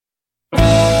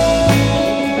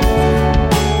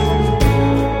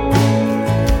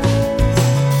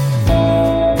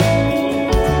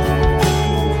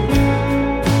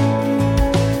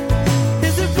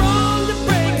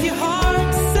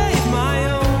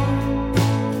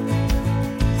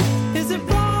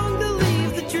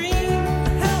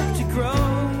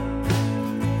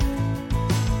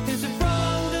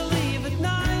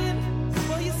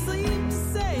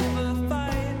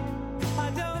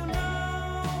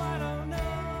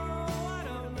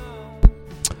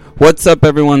What's up,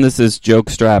 everyone? This is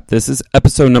Jokestrap. This is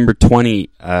episode number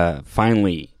 20.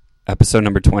 Finally, episode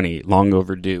number 20. Long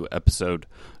overdue episode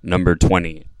number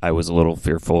 20. I was a little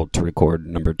fearful to record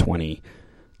number 20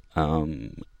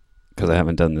 because I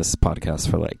haven't done this podcast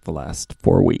for like the last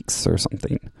 4 weeks or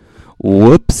something.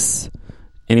 Whoops.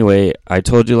 Anyway, I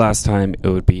told you last time it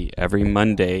would be every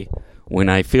Monday when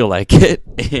I feel like it,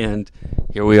 and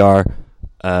here we are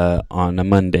on a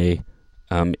Monday.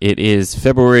 It is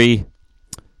February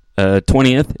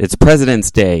 20th. It's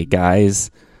President's Day, guys.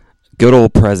 Good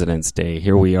old President's Day.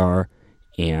 Here we are,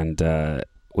 and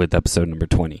with episode number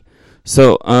 20.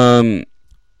 So,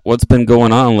 what's been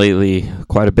going on lately?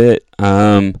 Quite a bit.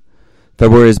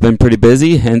 February has been pretty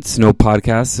busy, hence no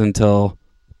podcasts until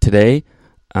today.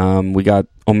 We got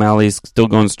O'Malley's still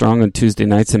going strong on Tuesday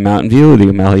nights in Mountain View, the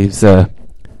O'Malley's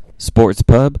Sports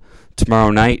Pub. Tomorrow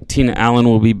night, Tina Allen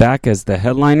will be back as the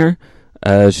headliner.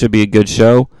 Should be a good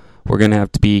show. We're going to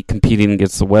have to be competing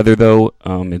against the weather, though.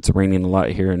 It's raining a lot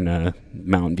here in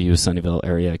Mountain View, Sunnyvale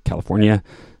area, California.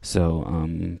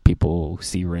 So people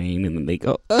see rain and then they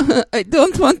go, I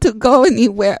don't want to go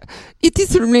anywhere. It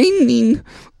is raining.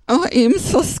 Oh, I am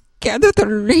so scared of the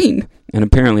rain. And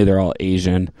apparently they're all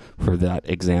Asian for that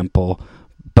example.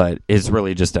 But it's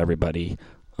really just everybody.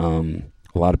 A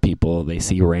lot of people, they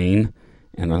see rain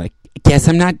and they're like, guess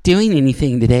I'm not doing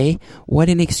anything today. What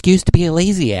an excuse to be a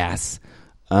lazy ass.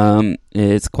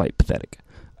 It's quite pathetic.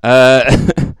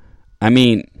 I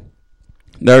mean,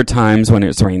 there are times when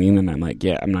it's raining and I'm like,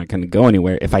 yeah, I'm not going to go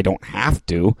anywhere if I don't have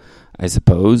to, I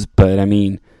suppose. But I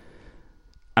mean,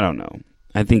 I don't know.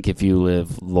 I think if you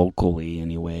live locally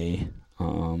anyway,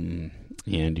 and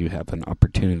you have an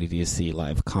opportunity to see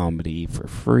live comedy for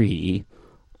free,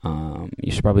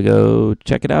 you should probably go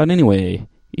check it out anyway,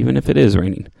 even if it is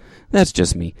raining. That's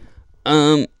just me.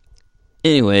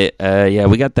 Anyway, yeah,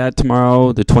 we got that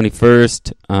tomorrow, the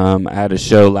 21st. I had a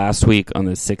show last week on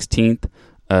the 16th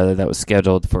that was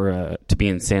scheduled for to be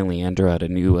in San Leandro at a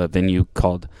new venue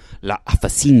called La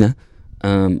Oficina,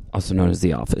 also known as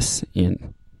The Office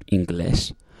in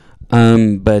English.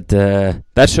 But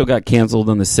that show got canceled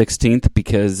on the 16th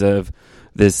because of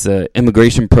this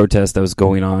immigration protest that was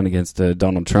going on against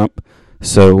Donald Trump.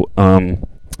 So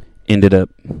ended up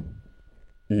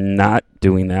not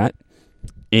doing that.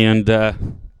 And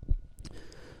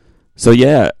so,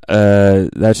 yeah,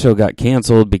 that show got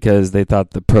canceled because they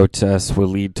thought the protests would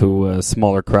lead to a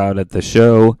smaller crowd at the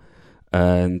show.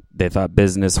 And they thought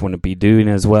business wouldn't be doing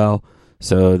as well.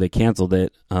 So they canceled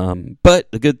it.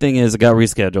 But the good thing is it got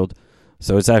rescheduled.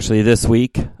 So it's actually this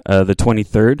week, the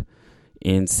 23rd,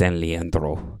 in San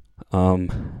Leandro.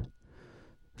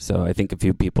 So I think a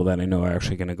few people that I know are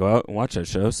actually going to go out and watch that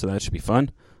show. So that should be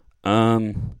fun.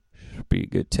 Should be a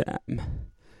good time.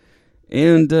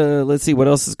 And let's see what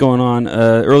else is going on.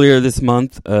 Earlier this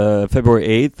month, February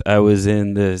 8th, I was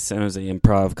in the San Jose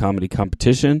Improv Comedy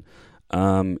Competition.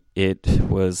 It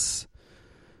was,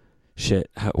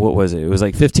 what was it? It was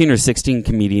like 15 or 16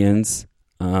 comedians.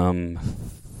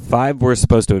 5 were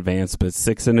supposed to advance, but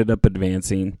 6 ended up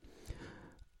advancing.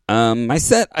 My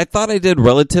set, I thought I did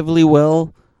relatively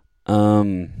well.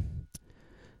 I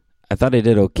thought I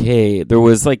did okay. There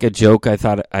was like a joke I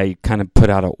thought I kind of put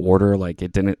out of order, like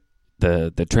it didn't.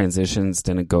 The transitions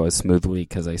didn't go as smoothly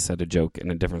because I said a joke in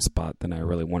a different spot than I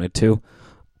really wanted to.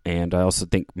 And I also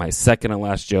think my second and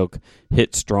last joke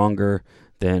hit stronger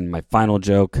than my final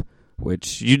joke,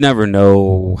 which you never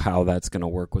know how that's going to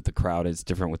work with the crowd. It's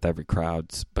different with every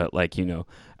crowd. But, like, you know,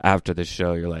 after the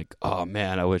show, you're like, oh,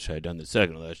 man, I wish I had done the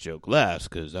second and last joke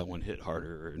last because that one hit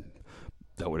harder. And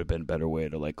that would have been a better way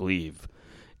to, like, leave.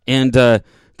 And the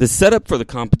setup for the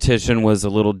competition was a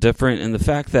little different in the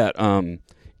fact that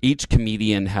each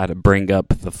comedian had to bring up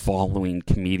the following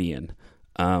comedian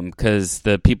because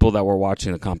the people that were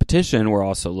watching the competition were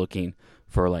also looking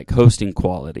for like hosting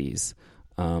qualities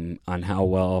on how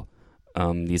well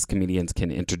these comedians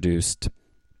can introduce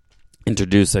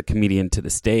a comedian to the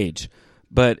stage.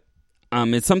 But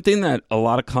it's something that a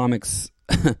lot of comics,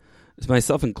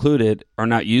 myself included, are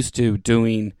not used to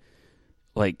doing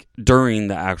like during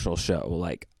the actual show.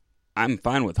 Like, I'm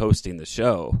fine with hosting the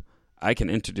show. I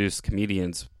can introduce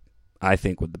comedians, I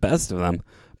think, with the best of them,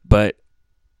 but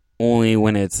only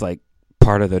when it's like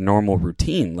part of the normal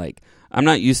routine. Like, I'm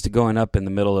not used to going up in the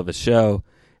middle of a show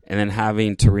and then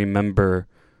having to remember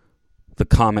the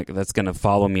comic that's going to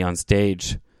follow me on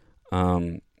stage,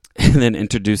 and then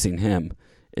introducing him.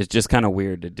 It's just kind of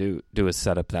weird to do a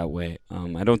setup that way.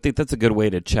 I don't think that's a good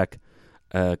way to check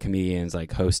comedians'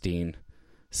 like hosting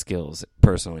skills,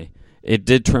 personally. It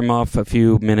did trim off a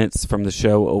few minutes from the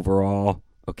show overall.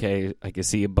 Okay, I can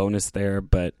see a bonus there,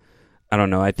 but I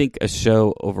don't know. I think a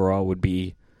show overall would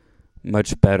be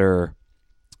much better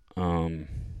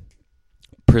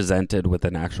presented with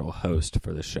an actual host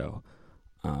for the show.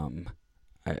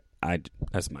 I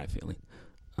that's my feeling.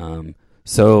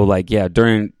 So like, yeah,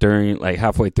 during like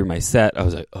halfway through my set, I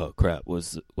was like, oh crap,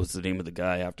 what's the name of the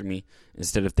guy after me?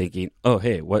 Instead of thinking, oh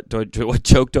hey, what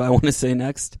joke do I want to say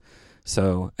next?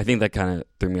 So I think that kind of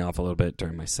threw me off a little bit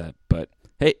during my set. But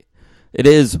hey, it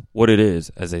is what it is,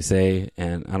 as they say,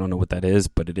 and I don't know what that is,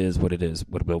 but it is what it is. It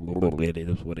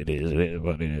is what it is. It is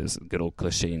what it is. Good old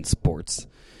cliche in sports.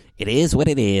 It is what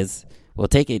it is. We'll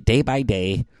take it day by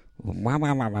day. I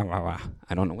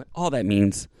don't know what all that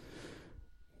means,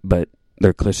 but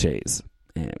they're cliches,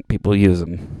 and people use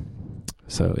them.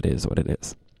 So it is what it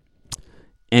is.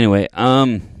 Anyway,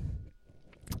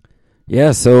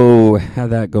 yeah, so had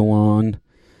that go on.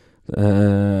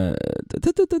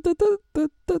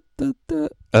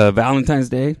 Valentine's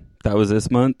Day, that was this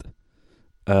month.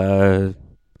 Had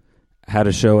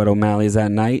a show at O'Malley's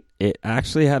that night. It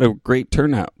actually had a great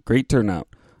turnout.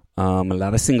 A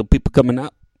lot of single people coming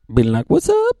up, being like, "What's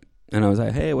up?" And I was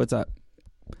like, "Hey, what's up?"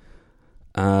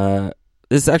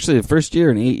 This is actually the first year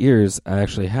in 8 years I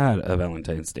actually had a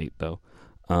Valentine's date, though.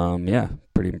 Yeah,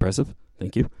 pretty impressive.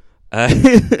 Thank you.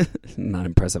 Not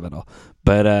impressive at all,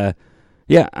 but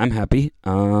yeah, I'm happy.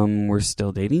 We're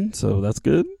still dating, so that's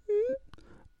good.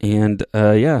 And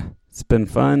yeah, it's been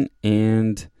fun,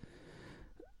 and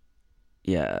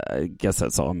yeah, I guess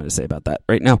that's all I'm going to say about that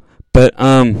right now. But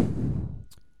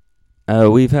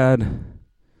we've had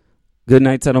good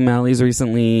nights at O'Malley's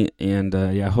recently, and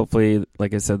yeah, hopefully,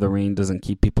 like I said, the rain doesn't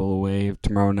keep people away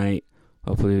tomorrow night.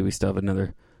 Hopefully we still have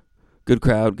another good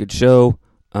crowd, good show.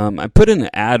 I put in an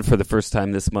ad for the first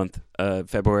time this month,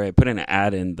 February. I put in an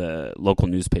ad in the local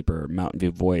newspaper, Mountain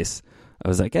View Voice. I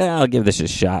was like, I'll give this a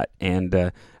shot.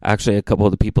 And actually, a couple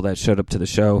of the people that showed up to the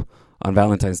show on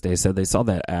Valentine's Day said they saw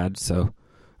that ad. So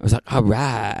I was like, all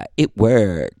right, it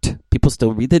worked. People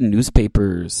still read the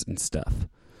newspapers and stuff.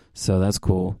 So that's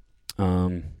cool.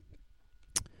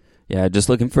 Yeah, just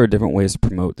looking for different ways to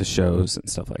promote the shows and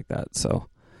stuff like that. So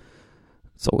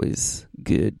it's always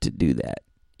good to do that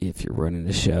if you're running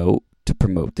a show, to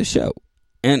promote the show.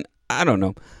 And I don't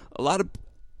know, a lot of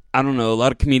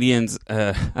comedians,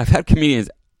 I had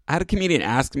a comedian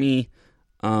ask me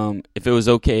if it was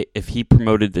okay if he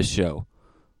promoted the show.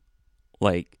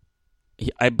 Like,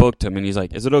 I booked him, and he's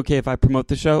like, is it okay if I promote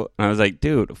the show? And I was like,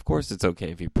 dude, of course it's okay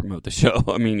if you promote the show.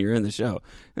 I mean, you're in the show.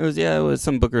 It was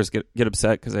some bookers get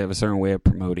upset because they have a certain way of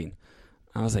promoting.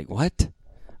 I was like, what?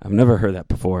 I've never heard that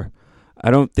before.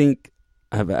 I don't think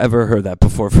I've ever heard that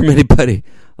before from anybody.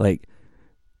 Like,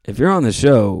 if you're on the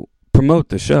show, promote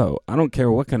the show. I don't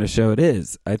care what kind of show it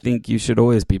is. I think you should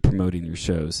always be promoting your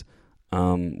shows.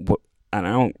 And I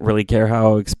don't really care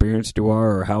how experienced you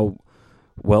are or how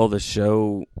well the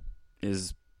show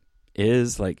is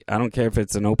like, I don't care if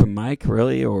it's an open mic,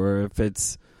 really, or if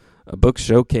it's a book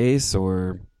showcase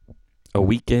or a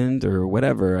weekend or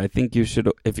whatever. I think you should,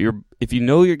 if you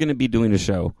know you're going to be doing a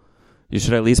show, you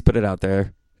should at least put it out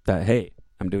there that, hey,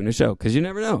 I'm doing a show. Because you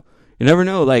never know,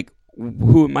 like,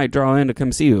 who it might draw in to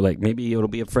come see you. Like, maybe it'll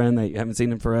be a friend that you haven't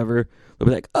seen in forever. They'll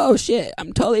be like, oh shit,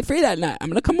 I'm totally free that night, I'm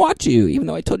gonna come watch you, even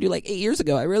though I told you like 8 years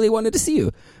ago I really wanted to see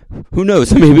you. Who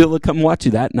knows? Maybe it'll come watch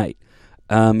you that night.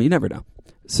 You never know.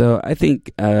 So I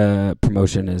think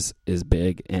promotion is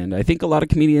big, and I think a lot of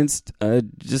comedians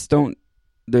just don't.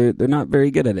 They're not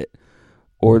very good at it,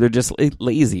 or they're just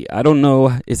lazy. I don't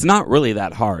know. It's not really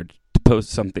that hard to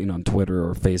post something on Twitter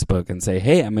or Facebook and say,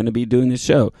 "Hey, I'm going to be doing this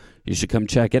show. You should come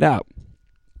check it out."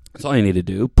 That's all you need to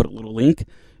do. Put a little link.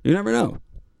 You never know.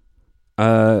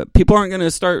 People aren't going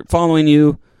to start following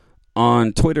you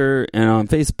on Twitter and on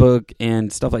Facebook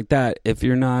and stuff like that if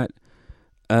you're not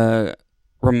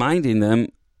reminding them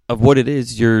of what it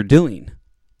is you're doing.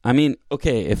 I mean,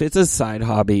 okay, if it's a side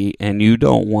hobby and you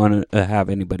don't want to have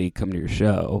anybody come to your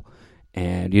show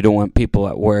and you don't want people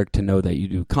at work to know that you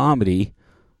do comedy,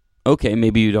 okay,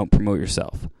 maybe you don't promote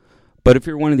yourself. But if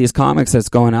you're one of these comics that's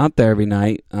going out there every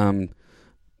night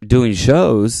doing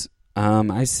shows,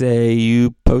 I say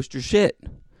you post your shit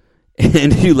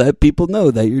and you let people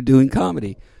know that you're doing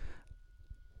comedy.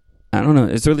 I don't know.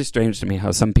 It's really strange to me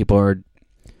how some people are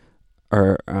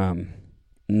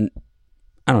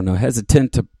I don't know,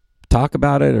 hesitant to talk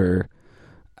about it, or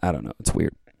I don't know. It's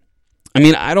weird. I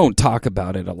mean, I don't talk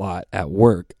about it a lot at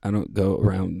work. I don't go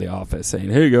around the office saying,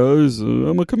 hey guys,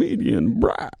 I'm a comedian.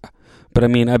 Brah. But I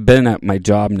mean, I've been at my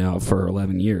job now for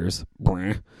 11 years.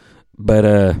 Brah.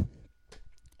 But,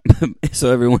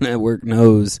 so everyone at work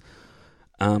knows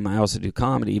I also do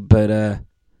comedy. But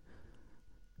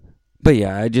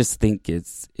yeah, I just think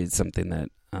it's something that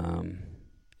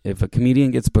if a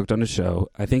comedian gets booked on a show,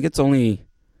 I think it's only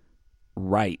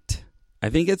right. I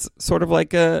think it's sort of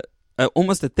like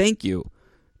almost a thank you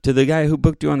to the guy who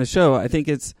booked you on the show. I think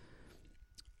it's,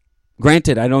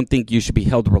 granted, I don't think you should be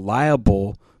held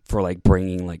reliable for like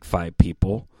bringing like 5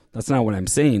 people. That's not what I'm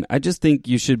saying. I just think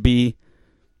you should be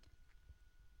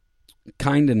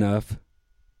kind enough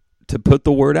to put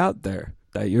the word out there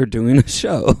that you're doing a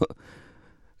show.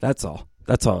 That's all.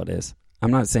 That's all it is.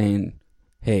 I'm not saying,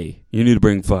 hey, you need to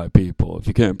bring 5 people. If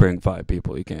you can't bring 5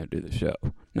 people, you can't do the show.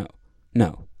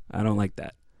 No, I don't like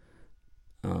that.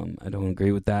 I don't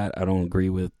agree with that. I don't agree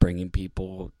with bringing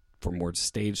people for more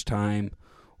stage time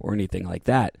or anything like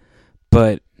that.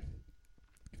 But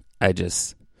I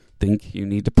just think you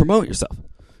need to promote yourself.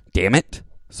 Damn it.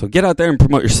 So get out there and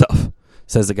promote yourself,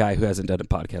 says the guy who hasn't done a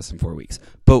podcast in 4 weeks.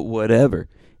 But whatever.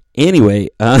 Anyway,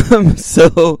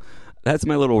 so that's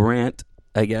my little rant,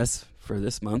 I guess, for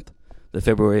this month. The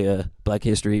February Black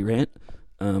History rant.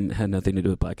 Had nothing to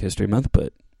do with Black History Month,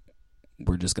 but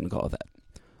we're just going to call it that.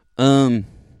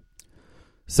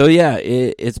 So yeah,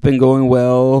 it's been going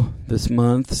well this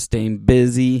month, staying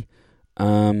busy.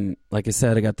 Like I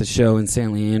said, I got the show in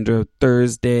San Leandro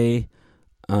Thursday.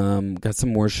 Got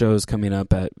some more shows coming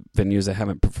up at venues I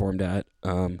haven't performed at.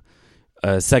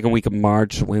 Second week of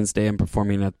March, Wednesday, I'm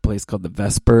performing at a place called The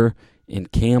Vesper in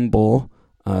Campbell.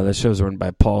 The show's run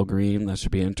by Paul Green. That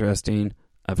should be interesting.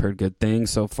 I've heard good things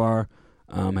so far.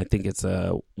 I think it's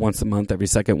once a month, every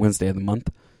second Wednesday of the month.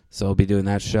 So I'll be doing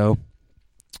that show.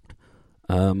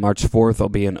 March 4th, I'll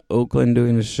be in Oakland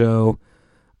doing a show.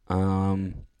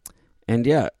 And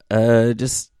yeah,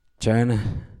 just trying to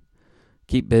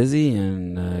keep busy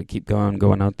and keep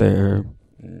going out there,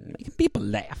 making people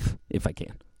laugh if I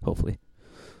can. Hopefully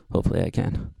I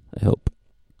can. I hope.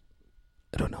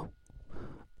 I don't know.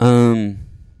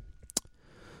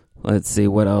 Let's see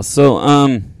what else. So,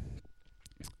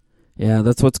 yeah,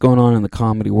 that's what's going on in the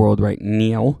comedy world right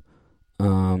now.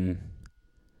 I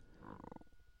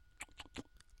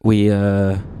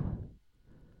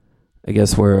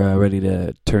guess we're ready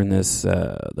to turn this,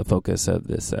 the focus of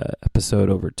this episode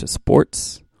over to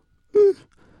sports.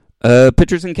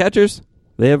 Pitchers and catchers,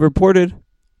 they reported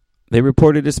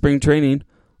to spring training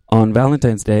on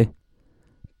Valentine's Day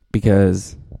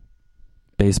because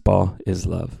baseball is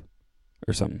love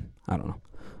or something. I don't know.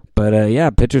 But yeah,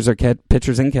 pitchers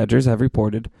and catchers have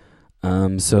reported.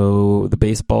 So the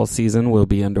baseball season will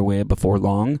be underway before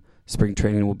long. Spring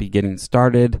training will be getting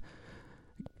started.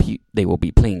 They will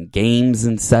be playing games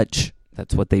and such.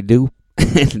 That's what they do.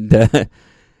 And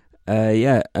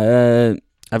yeah,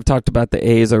 I've talked about the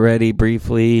A's already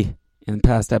briefly in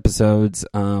past episodes.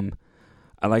 I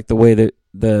like the way that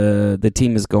the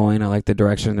team is going. I like the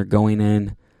direction they're going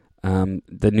in.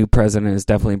 The new president is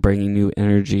definitely bringing new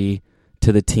energy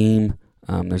to the team.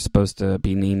 They're supposed to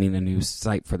be naming a new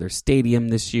site for their stadium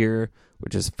this year,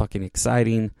 which is fucking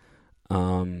exciting.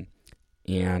 And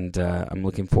I'm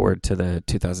looking forward to the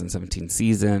 2017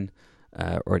 season.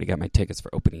 Already got my tickets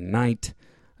for opening night,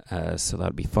 so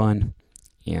that'll be fun.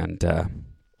 And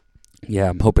yeah,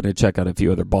 I'm hoping to check out a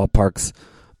few other ballparks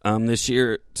this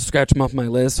year. Scratch them off my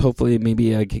list. Hopefully,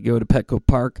 maybe I could go to Petco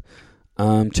Park.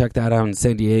 Check that out in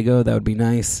San Diego. That would be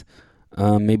nice.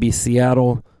 Maybe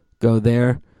Seattle. Go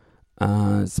there.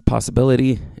 It's a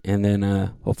possibility. And then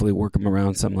hopefully work them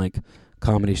around some like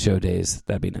comedy show days.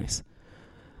 That'd be nice.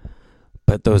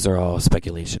 But those are all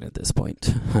speculation at this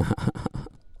point.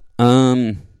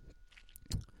 So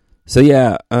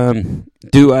yeah, I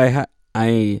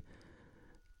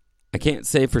can't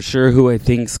say for sure who I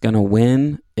think's gonna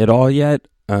win it all yet.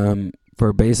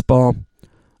 For baseball,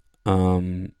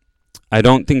 I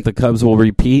don't think the Cubs will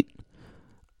repeat.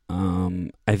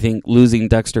 I think losing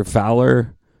Dexter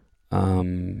Fowler,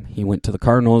 he went to the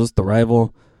Cardinals, the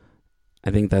rival. I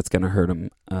think that's going to hurt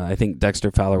him. I think Dexter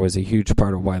Fowler was a huge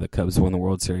part of why the Cubs won the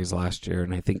World Series last year,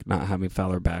 and I think not having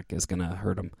Fowler back is going to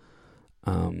hurt him.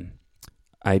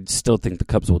 I still think the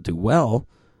Cubs will do well.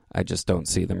 I just don't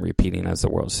see them repeating as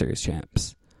the World Series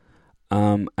champs.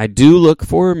 I do look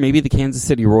for maybe the Kansas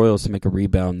City Royals to make a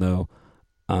rebound, though.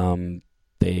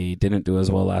 They didn't do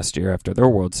as well last year after their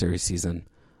World Series season,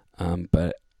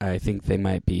 but I think they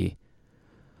might be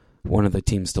one of the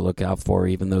teams to look out for,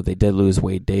 even though they did lose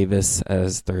Wade Davis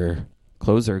as their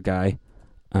closer guy.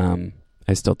 I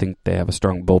still think they have a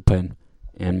strong bullpen,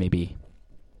 and maybe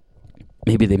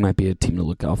they might be a team to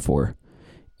look out for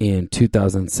in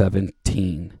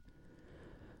 2017.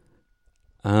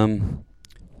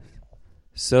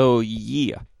 So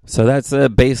yeah, so that's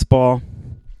baseball.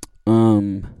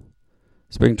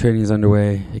 Spring training is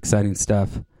underway, exciting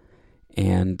stuff,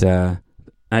 and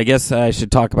I guess I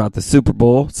should talk about the Super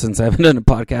Bowl since I haven't done a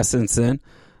podcast since then.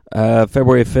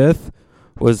 February 5th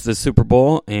was the Super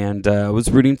Bowl, and I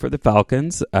was rooting for the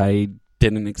Falcons. I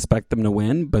didn't expect them to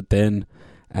win, but then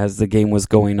as the game was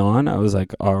going on, I was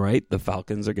like, all right, the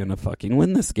Falcons are going to fucking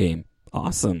win this game.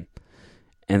 Awesome.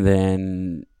 And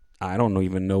then I don't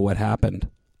even know what happened.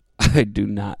 I do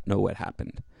not know what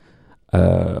happened.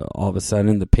 All of a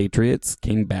sudden, the Patriots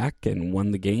came back and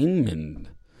won the game, and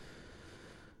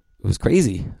it was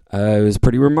crazy. It was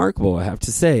pretty remarkable, I have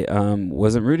to say.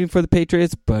 Wasn't rooting for the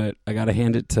Patriots, but I got to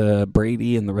hand it to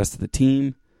Brady and the rest of the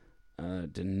team.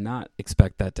 Did not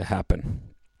expect that to happen.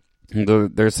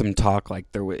 There's some talk like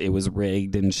it was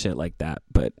rigged and shit like that,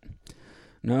 but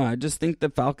no, I just think the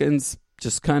Falcons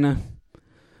just kind of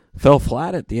fell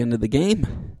flat at the end of the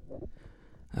game.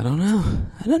 I don't know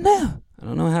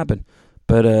what happened,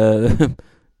 but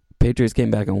Patriots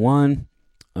came back and won.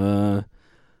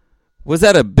 Was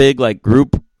that a big like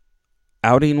group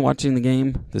outing watching the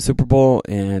game, the Super Bowl,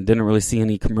 and didn't really see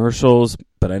any commercials,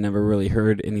 but I never really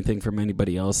heard anything from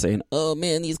anybody else saying, oh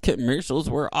man, these commercials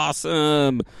were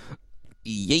awesome.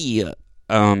 Yeah.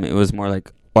 It was more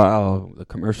like, wow, the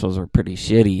commercials were pretty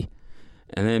shitty.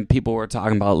 And then people were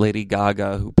talking about Lady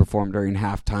Gaga, who performed during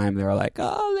halftime. They were like,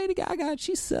 oh, Lady Gaga,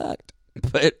 she sucked.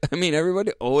 But, I mean,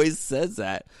 everybody always says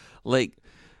that. Like,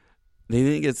 they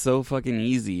think it's so fucking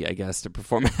easy, I guess, to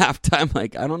perform at halftime.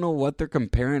 Like, I don't know what they're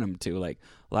comparing them to. Like,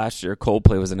 last year,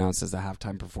 Coldplay was announced as the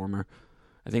halftime performer.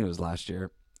 I think it was last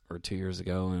year or 2 years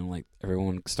ago. And, like,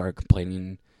 everyone started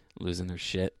complaining, losing their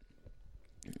shit.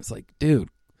 It's like, dude,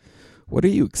 what are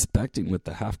you expecting with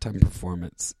the halftime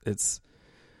performance? It's...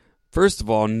 First of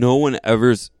all, no one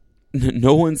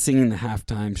singing the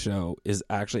halftime show is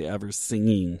actually ever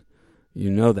singing. You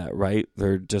know that, right?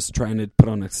 They're just trying to put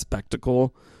on a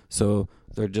spectacle. So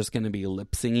they're just going to be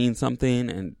lip singing something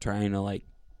and trying to like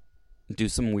do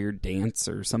some weird dance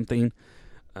or something.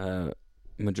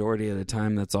 Majority of the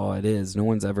time, that's all it is. No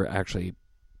one's ever actually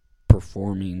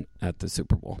performing at the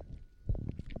Super Bowl.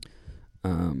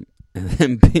 And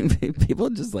then people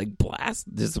just like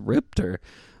just ripped her.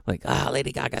 Like,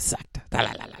 Lady Gaga sucked. La,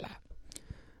 la, la,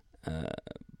 la.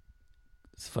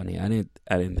 It's funny. I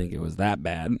didn't think it was that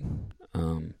bad.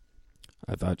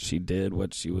 I thought she did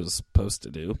what she was supposed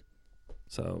to do.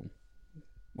 So,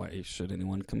 why should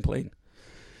anyone complain?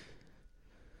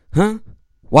 Huh?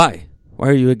 Why? Why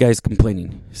are you guys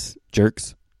complaining?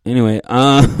 Jerks. Anyway,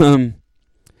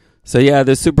 so yeah,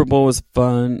 the Super Bowl was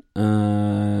fun.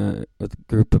 With a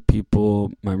group of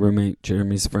people, my roommate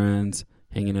Jeremy's friends,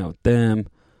 hanging out with them.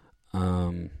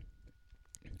 And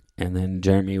then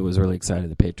Jeremy was really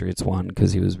excited the Patriots won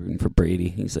because he was rooting for Brady.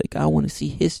 He's like, I want to see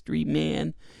history,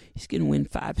 man. He's going to win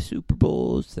 5 Super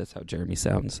Bowls. That's how Jeremy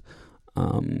sounds.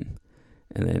 And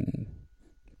then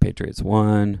Patriots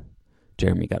won.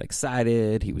 Jeremy got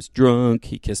excited. He was drunk.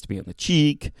 He kissed me on the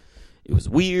cheek. It was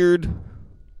weird.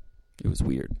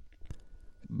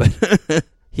 But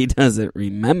he doesn't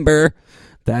remember.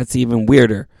 That's even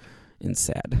weirder and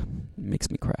sad. It makes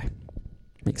me cry.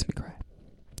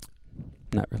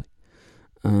 Not really.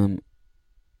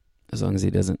 As long as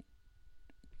he doesn't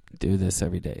do this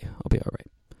every day, I'll be all right.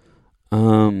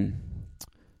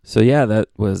 So yeah, that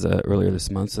was earlier this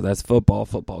month. So that's football.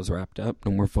 Football's wrapped up.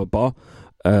 No more football.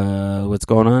 What's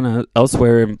going on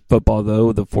elsewhere in football,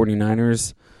 though? The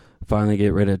 49ers finally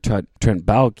get rid of Trent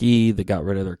Baalke. They got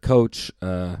rid of their coach.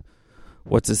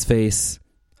 What's his face?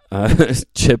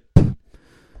 Chip,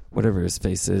 whatever his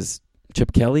face is.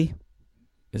 Chip Kelly?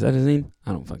 Is that his name?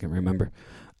 I don't fucking remember.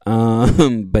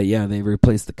 But yeah, they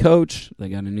replaced the coach. They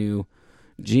got a new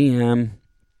GM.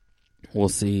 We'll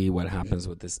see what happens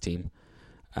with this team.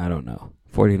 I don't know.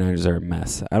 49ers are a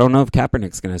mess. I don't know if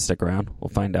Kaepernick's going to stick around. We'll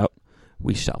find out.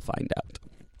 We shall find out.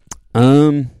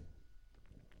 And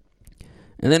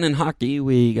then in hockey,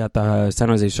 we got the San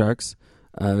Jose Sharks.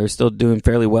 They're still doing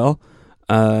fairly well.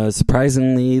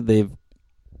 Surprisingly, they've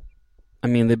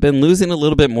been losing a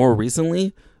little bit more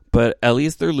recently, but at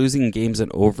least they're losing games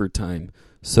in overtime.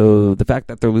 So the fact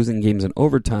that they're losing games in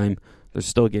overtime, they're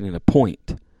still getting a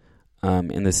point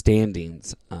in the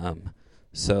standings.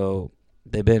 So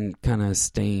they've been kind of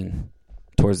staying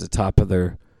towards the top of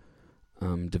their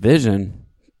division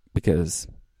because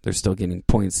they're still getting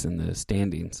points in the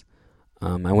standings.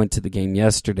 I went to the game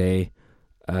yesterday,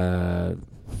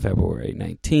 February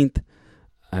 19th.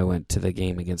 I went to the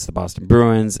game against the Boston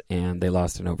Bruins, and they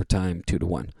lost in overtime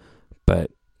 2-1.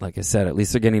 But like I said, at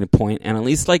least they're getting a point, and at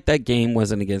least like that game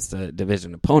wasn't against a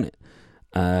division opponent.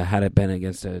 Had it been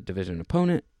against a division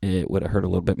opponent, it would have hurt a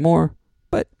little bit more,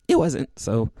 but it wasn't.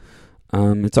 So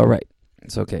it's all right.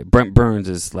 It's okay. Brent Burns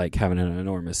is like having an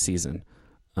enormous season.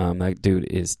 That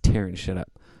dude is tearing shit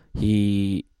up.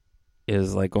 He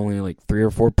is like only like 3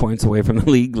 or 4 points away from the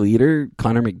league leader,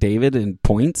 Connor McDavid, in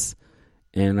points.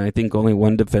 And I think only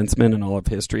one defenseman in all of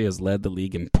history has led the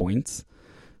league in points.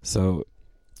 So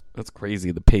that's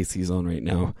crazy, the pace he's on right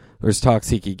now. There's talks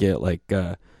he could get like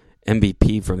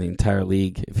MVP for the entire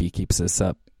league if he keeps this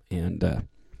up. And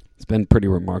it's been pretty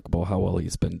remarkable how well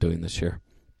he's been doing this year.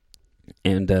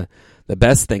 And the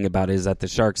best thing about it is that the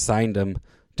Sharks signed him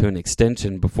to an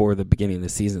extension before the beginning of the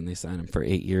season. They signed him for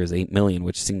 8 years, $8 million,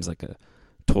 which seems like a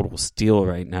total steal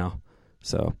right now.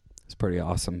 So it's pretty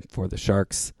awesome for the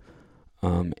Sharks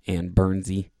and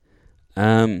Bernsey.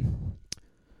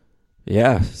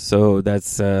 Yeah, so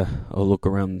that's a look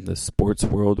around the sports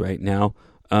world right now.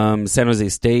 San Jose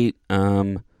State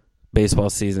baseball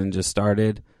season just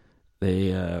started.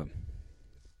 They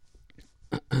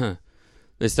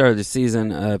they started the season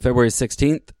February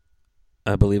 16th.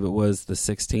 I believe it was the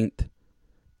 16th.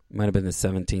 Might have been the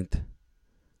 17th.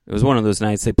 It was one of those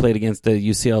nights. They played against the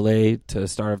UCLA to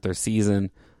start off their season.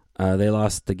 They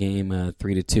lost the game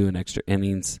 3-2 in extra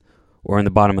innings, or in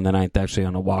the bottom of the ninth, actually,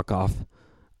 on a walk-off.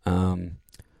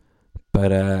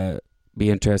 But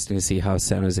be interesting to see how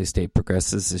San Jose State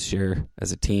progresses this year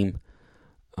as a team.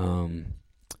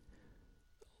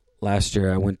 Last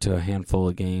year, I went to a handful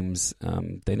of games.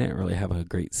 They didn't really have a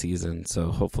great season,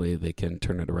 so hopefully they can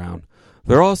turn it around.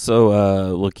 They're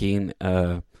also looking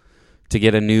to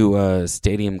get a new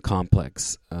stadium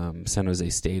complex. San Jose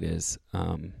State is.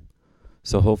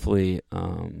 So hopefully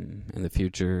in the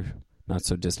future, not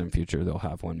so distant future, they'll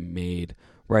have one made.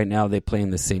 Right now, they play in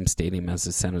the same stadium as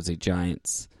the San Jose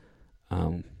Giants,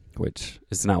 which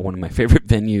is not one of my favorite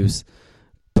venues,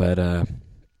 but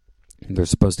they're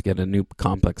supposed to get a new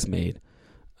complex made,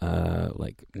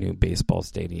 like new baseball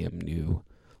stadium, new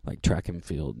like track and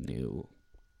field, new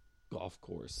golf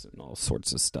course, and all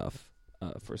sorts of stuff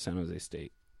for San Jose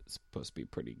State. It's supposed to be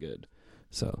pretty good.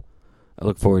 So I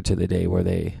look forward to the day where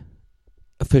they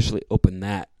officially open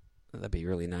that. That'd be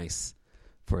really nice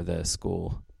for the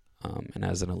school. And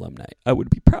as an alumni, I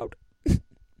would be proud.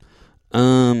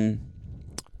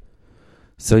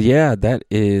 So yeah, that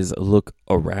is a look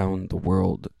around the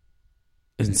world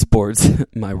in sports.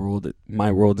 my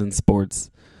world in sports.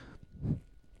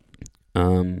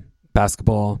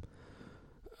 Basketball.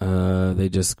 They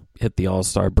just hit the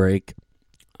All-Star break.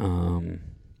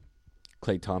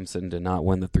 Klay Thompson did not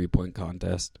win the 3-point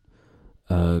contest.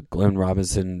 Glenn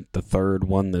Robinson III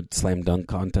won the slam dunk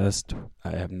contest.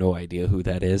 I have no idea who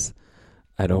that is.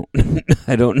 I don't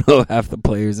I don't know half the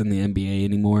players in the NBA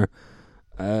anymore.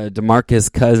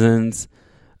 DeMarcus Cousins,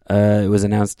 it was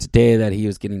announced today that he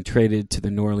was getting traded to the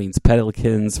New Orleans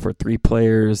Pelicans for 3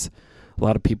 players. A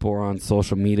lot of people were on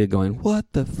social media going,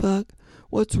 "What the fuck?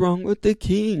 What's wrong with the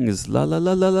Kings? La la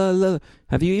la la la la."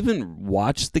 Have you even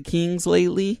watched the Kings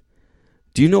lately?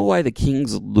 Do you know why the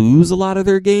Kings lose a lot of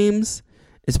their games?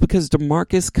 It's because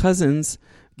DeMarcus Cousins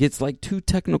gets like 2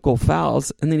 technical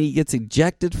fouls, and then he gets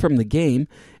ejected from the game,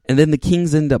 and then the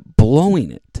Kings end up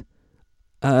blowing it.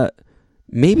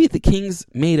 Maybe the Kings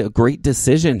made a great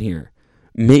decision here.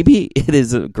 Maybe it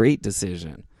is a great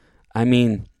decision. I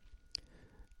mean,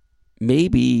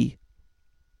 maybe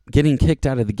getting kicked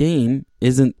out of the game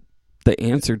isn't the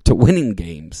answer to winning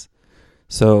games.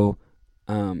 So,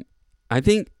 I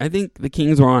think the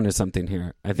Kings were onto something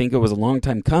here. I think it was a long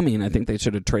time coming. I think they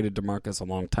should have traded DeMarcus a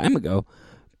long time ago.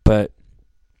 But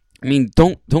I mean,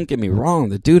 don't get me wrong.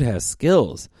 The dude has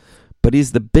skills, but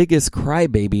he's the biggest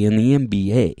crybaby in the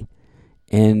NBA.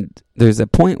 And there's a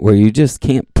point where you just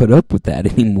can't put up with that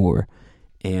anymore.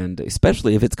 And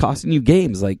especially if it's costing you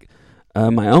games. Like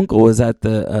my uncle was at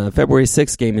the February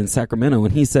 6th game in Sacramento,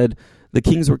 and he said the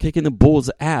Kings were kicking the Bulls'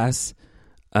 ass.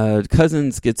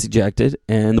 Cousins gets ejected,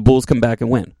 and the Bulls come back and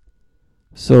win.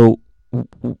 So,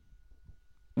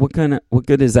 what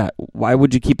good is that? Why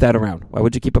would you keep that around? Why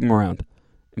would you keep him around?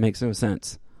 It makes no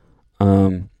sense.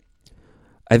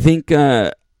 I think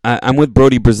I'm with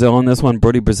Brody Brazil on this one.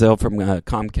 Brody Brazil from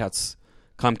Comcast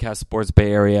Sports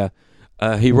Bay Area.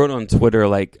 He wrote on Twitter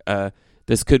like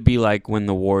this could be like when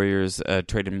the Warriors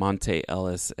traded Monte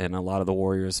Ellis, and a lot of the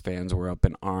Warriors fans were up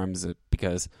in arms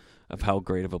because of how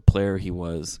great of a player he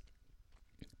was.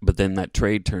 But then that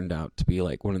trade turned out to be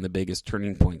like one of the biggest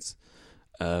turning points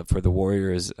for the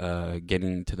Warriors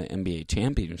getting to the NBA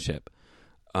championship.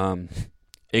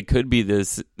 It could be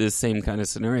this same kind of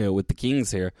scenario with the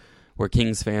Kings here, where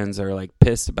Kings fans are like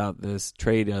pissed about this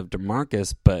trade of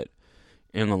DeMarcus, but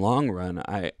in the long run,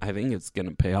 I think it's going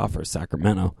to pay off for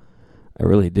Sacramento. I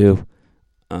really do.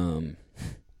 And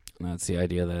that's the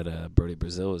idea that Brody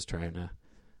Brazil is trying to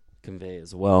convey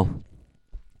as well.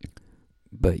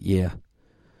 But yeah.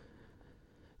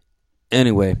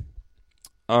 Anyway,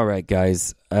 All right,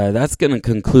 guys. That's going to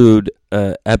conclude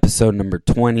episode number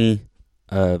 20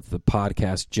 of the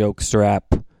podcast Joke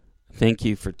Strap. Thank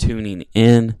you for tuning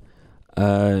in.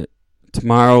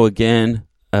 Tomorrow again,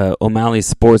 O'Malley's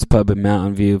Sports Pub in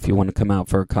Mountain View. If you want to come out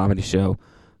for a comedy show,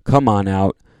 come on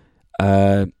out.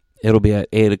 It'll be at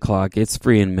 8 o'clock. It's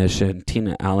free admission.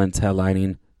 Tina Allen's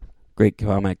headlining. Great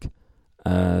comic.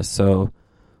 So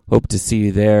hope to see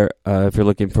you there. If you're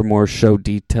looking for more show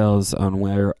details on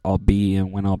where I'll be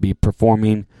and when I'll be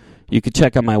performing, you can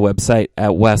check out my website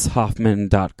at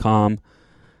weshoffman.com.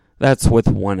 That's with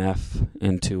one F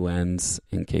and two N's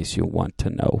in case you want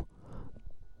to know.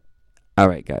 All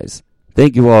right, guys.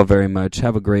 Thank you all very much.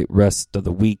 Have a great rest of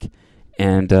the week.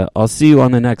 And I'll see you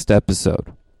on the next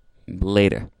episode.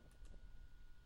 Later.